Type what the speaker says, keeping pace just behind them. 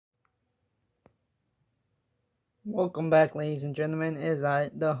Welcome back, ladies and gentlemen. It is I,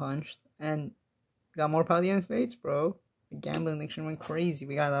 the Hunched, and got more PaldeanFates, bro. The gambling addiction went crazy.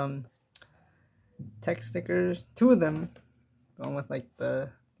 We got text stickers, two of them, going with like the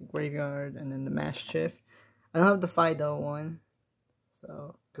graveyard and then the mass shift. I don't have the Fido one,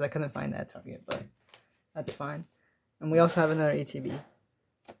 so because I couldn't find that Target, but that's fine. And we also have another ATB.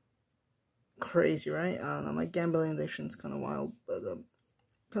 Crazy, right? I don't know. My gambling addiction's kind of wild, but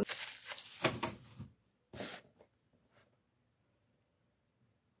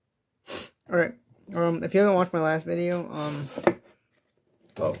Alright, if you haven't watched my last video,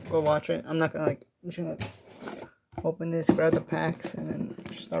 go watch it. I'm not gonna I'm just gonna open this, grab the packs, and then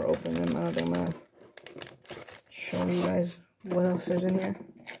start opening them. I don't think I'm gonna show you guys what else there's in here.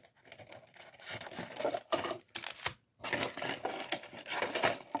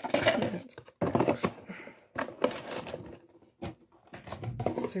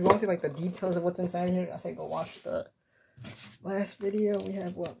 So if you want to see like the details of what's inside here, I say go watch the last video. We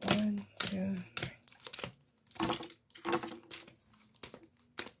have what, 1, 2,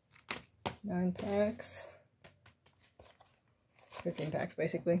 9 packs, 15 packs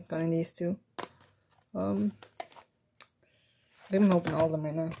basically. Got in these two. I'm gonna open all of them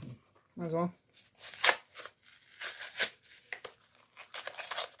right now. Might as well.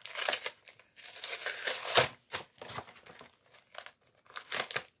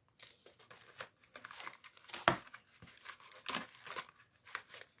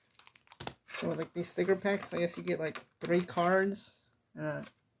 So with like these sticker packs, I guess you get like 3 cards and a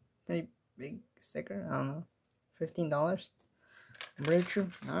pretty big sticker. I don't know, $15. Very true.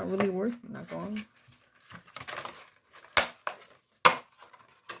 Not really worth it, not going.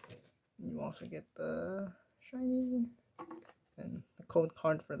 You also get the shiny and the code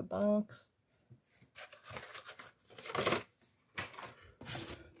card for the box.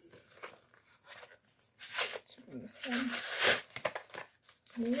 This one.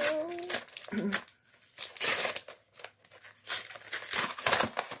 No.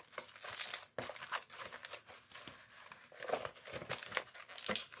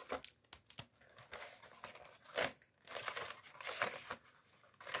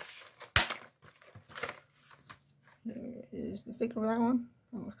 There is the sticker for that one.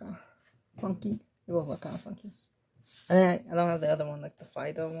 That looks kind of funky. They both look kind of funky. And I don't have the other one, like the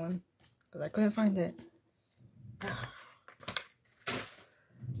Fido one, because I couldn't find it.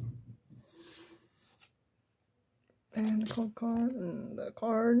 And the code card and the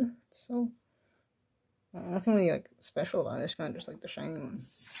card. So nothing really like special about it. It's kind of just like the shiny one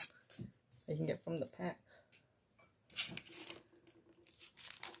that you can get from the packs.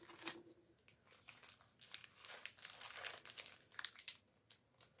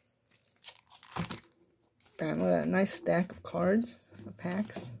 Bam, look at that nice stack of cards, of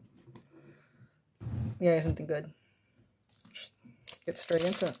packs. Yeah, something good. Just get straight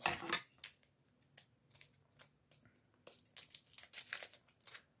into it.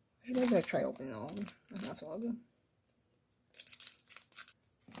 I should maybe try opening all of them. That's not so all good.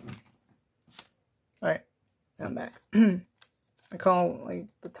 Alright, I'm back. I call like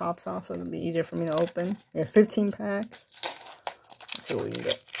the tops off so it'll be easier for me to open. We have 15 packs. Let's see what we can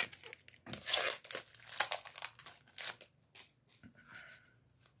get.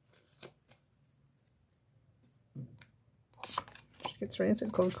 Just get straight into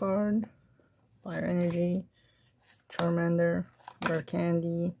the code card. Fire Energy, Charmander, Rare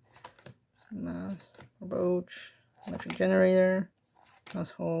Candy, Mouse, Roach, Electric Generator,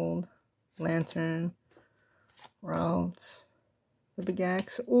 Household, Lantern, Routes, the Big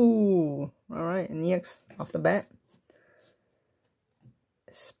Axe. Ooh, alright, an EX off the bat.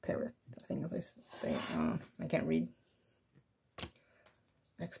 Spirit, I think that's what I say. I don't know, I can't read.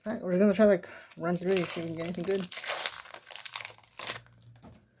 Next pack, we're gonna try like run through these, see if we can get anything good.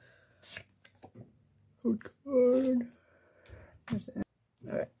 Code card.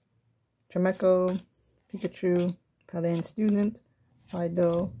 Alright. Chameco, Pikachu, Paldean Student,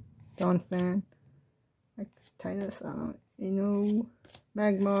 Fido, Donphan, Titus, Ino,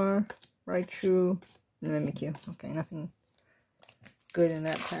 Magmar, Raichu, and Mimikyu. Okay, nothing good in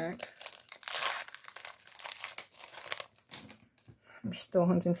that pack. I'm still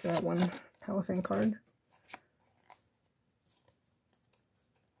hunting for that one Paldean card.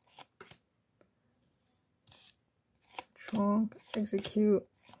 Trunk, Execute,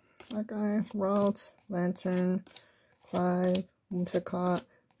 Hawkeye, Routes, Lantern, Clive, Whimsicott,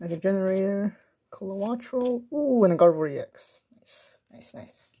 like a Generator, Kilowattrol, ooh, and a Gardevoir EX.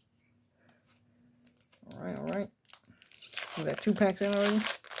 Nice. Alright. We got 2 packs in already?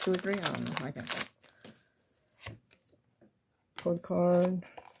 2 or 3? I don't know, I can't tell. Code card,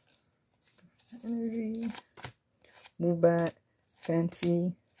 Energy, Woobat,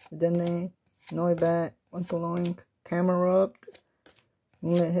 Fanfi, Dene, Noibat, Unpaloink, Camera Up,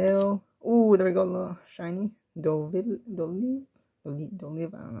 Moonlit Hill. Ooh, there we go, little shiny. Dolive, I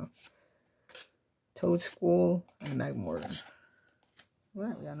don't know. Toad School, and Magmortar.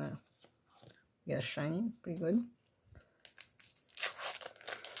 Well, we got a shiny, pretty good.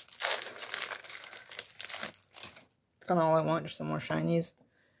 That's kind of all I want, just some more shinies.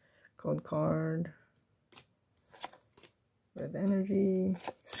 Code card. Red Energy,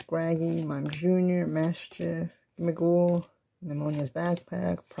 Scraggy, Mime Jr., Mischief, Magul, Pneumonia's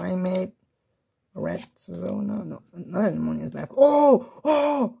Backpack, Primate, Ratzona, no, not Pneumonia's Backpack.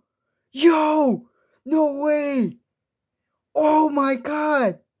 Oh! Yo! No way! Oh my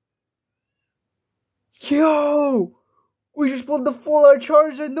god! Yo! We just pulled the full art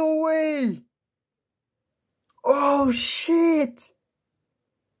Charizard, no way! Oh shit!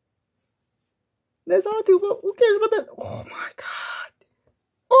 That's all too, but who cares about that? Oh my god!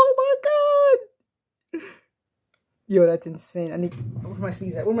 Oh my god! Yo, that's insane. I need. Where's my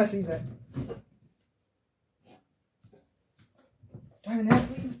sleeves at? Where my sleeves at? Do I even have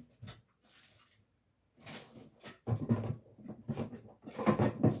sleeves?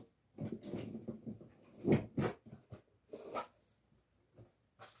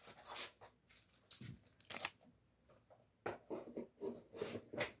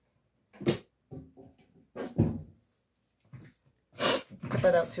 Cut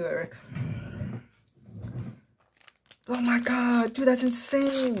that out too, Eric. Oh my god, dude, that's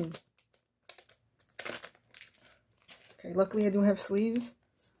insane. Okay, luckily I do have sleeves.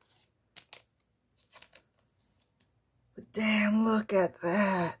 But damn, look at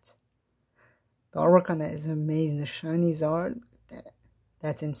that. The artwork on that is amazing. The shinies are,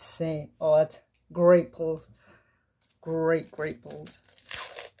 that's insane. Oh, that's great pulls. Great pulls.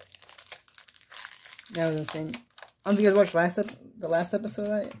 That was insane. I don't think you guys watched the last episode,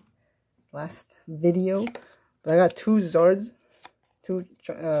 right? Last video. But I got two Zards, two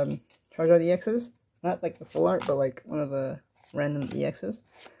Charizard EXs. Not like the full art, but like one of the random EXs.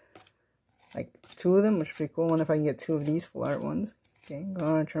 Like two of them, which is pretty cool. I wonder if I can get two of these full art ones.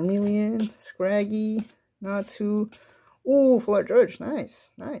 Gengar, Charmeleon, Scraggy, Natu. Ooh, full art George.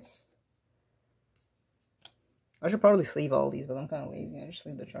 Nice. I should probably sleeve all these, but I'm kind of lazy. I just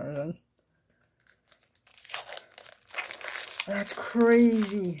leave the Charizard. That's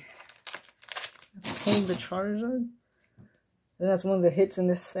crazy. I pulled the Charizard. And that's one of the hits in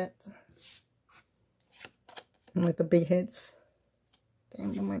this set. And like the big hits.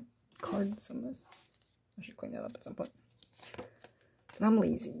 Damn, I might card some of this. I should clean that up at some point. And I'm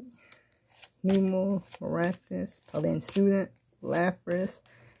lazy. Numel, Maractus, Paldean Student, Lapras,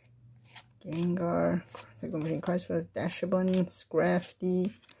 Gengar, Cyclone Christmas, Dashabun,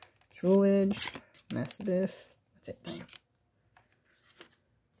 Scrafty, Drillage, Mastiff. That's it, damn.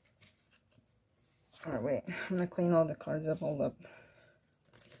 Alright, wait. I'm gonna clean all the cards up. Hold up.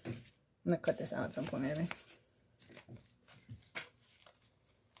 I'm gonna cut this out at some point, maybe.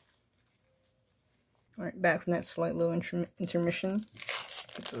 Alright, back from that slight little intermission.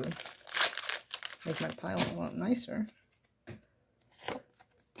 Make my pile a lot nicer.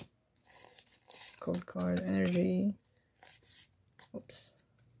 Code card, Energy. Oops.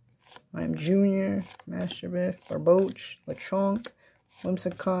 Mime Jr., Master Riff, Barboach, Lechonk,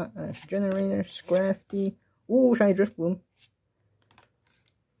 Whimsicott, Generator, Scrafty. Ooh, shiny Driftbloom.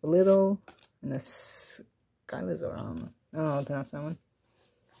 A little, and a Skylizard. I don't know how to pronounce that one.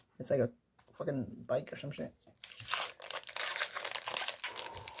 It's like a fucking bike or some shit.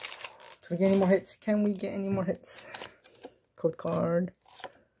 Can we get any more hits? Can we get any more hits? Code card.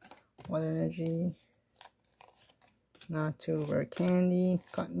 Water Energy. Natu, Rare Candy.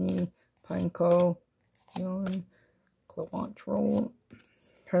 Cottony. Pineco. Yawn. Cloantroll.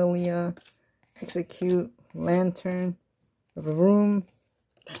 Curlia. Execute. Lantern. Room.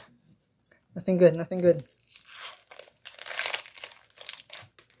 Nothing good, nothing good.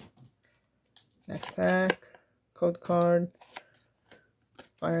 Next pack. Code card.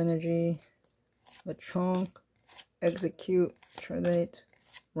 Fire Energy, Lechonk, Execute, Tridate,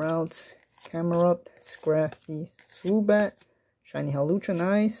 Route, Camera Up, Scrafty, Swoobat, Shiny Halucha,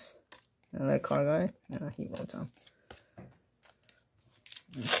 nice. Another car guy, and a Heat Rotom.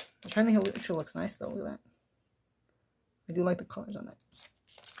 The Shiny Halucha looks nice though, look at that. I do like the colors on that.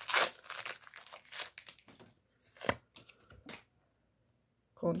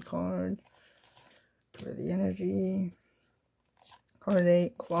 Code card, for the energy.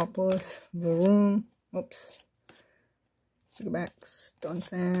 Cardate, Cloppus, Varoom, oops, Gigabacks,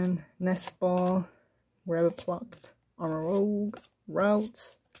 Dunfan, Nestball, Rabbit Plucked, Armor Rogue,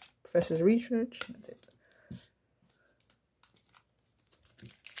 Routes, Professor's Research, that's it.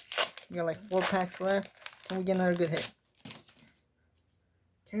 We got like 4 packs left. Can we get another good hit?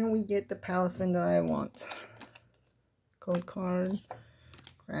 Can we get the Paldean that I want? Code card,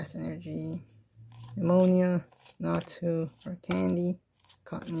 Grass Energy, Pneumonia, Natu, or Candy,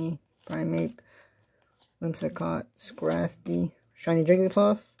 Cottony, Primeape, Whimsicott, Scrafty, Shiny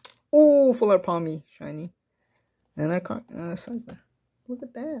Jigglypuff. Ooh, Full Art Palmy, Shiny. And another size there. Look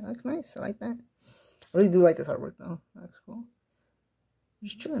at that, that looks nice. I like that. I really do like this artwork though. That looks cool.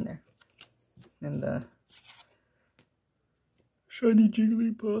 Just chilling there. And Shiny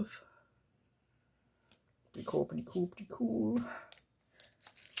Jigglypuff. Pretty cool, pretty cool, pretty cool.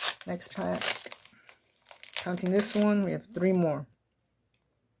 Next pack. Counting this one, we have 3 more.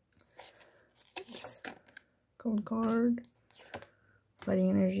 Oops. Code card. Fighting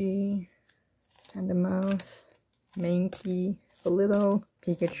Energy. Panda Mouse. Mankey. Belittle.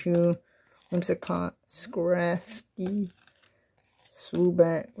 Pikachu. Whimsicott. Scrafty.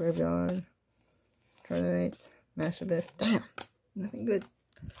 Swoobat. Graveyard. Charlotte. Masterbiff. Damn! Nothing good.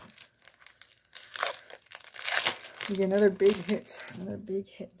 We get another big hit. Another big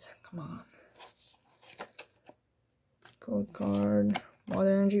hit. Come on. Code card.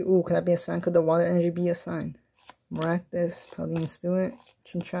 Water Energy. Ooh, could that be a sign? Could the Water Energy be a sign? Maractus. Paldean Student.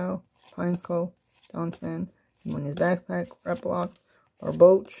 Chinchou. Pineco. Donphan. Pneumonia Backpack. Replock.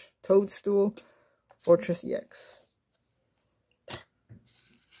 Barboach. Toadstool. Fortress EX.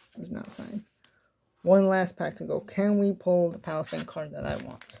 It's not a sign. One last pack to go. Can we pull the Paldean card that I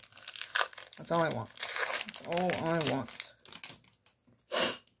want? That's all I want. That's all I want.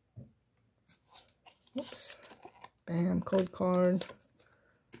 Whoops. Bam. Code card.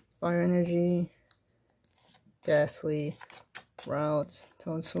 Fire Energy. Ghastly. Routes.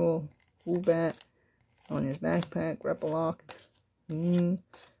 Toadstool. Woobat. On his backpack. Replock.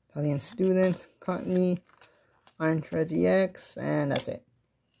 Paldean Student. Cottony. Iron Treads EX. And that's it.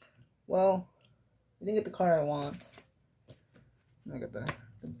 Well, I didn't get the card I want. I got the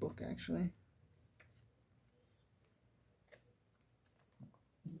book actually.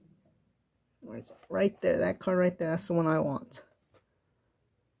 Right there, that card right there, that's the one I want.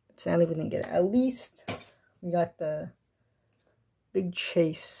 But sadly we didn't get it. At least we got the Big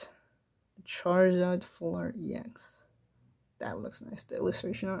Chase. The Charizard Full Art EX. That looks nice. The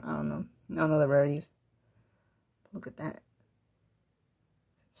illustration art, I don't know the rarities. Look at that.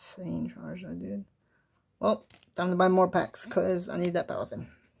 Insane Charizard, dude. Well, time to buy more packs because I need that Paldean.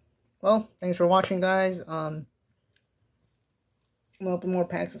 Well, thanks for watching, guys. I'm gonna open more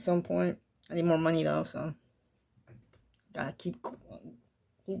packs at some point. I need more money though, so gotta keep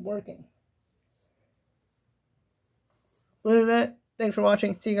working. Other than that, thanks for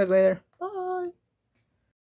watching. See you guys later.